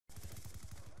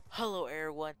Hello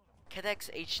everyone,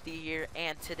 Cadex HD here,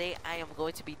 and today I am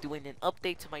going to be doing an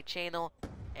update to my channel,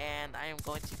 and I am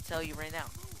going to tell you right now.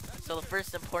 So the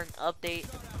first important update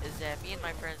is that me and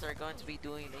my friends are going to be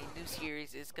doing a new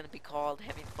series. It's going to be called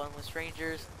Having Fun with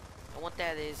Strangers, and what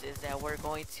that is that we're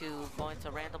going to go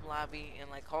into random lobby in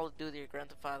like Call of Duty or Grand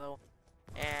Theft Auto,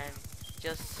 and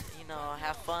just,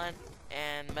 have fun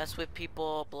and mess with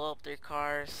people, blow up their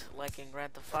cars like in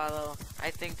Grand Theft Auto. I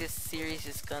think this series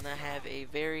is gonna have a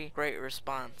very great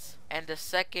response. And the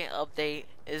second update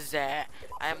is that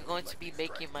I'm going to be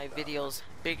making my videos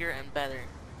bigger and better.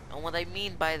 And what I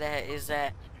mean by that is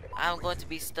that I'm going to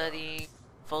be studying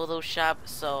Photoshop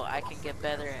so I can get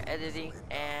better at editing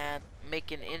and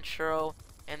make an intro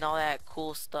and all that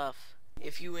cool stuff.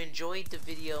 If you enjoyed the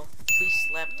video, please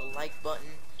slap the like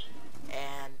button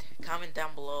and comment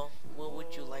down below what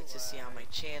would you like to see on my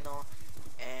channel.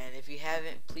 And if you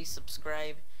haven't, please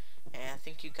subscribe. And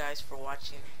thank you guys for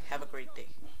watching. Have a great day.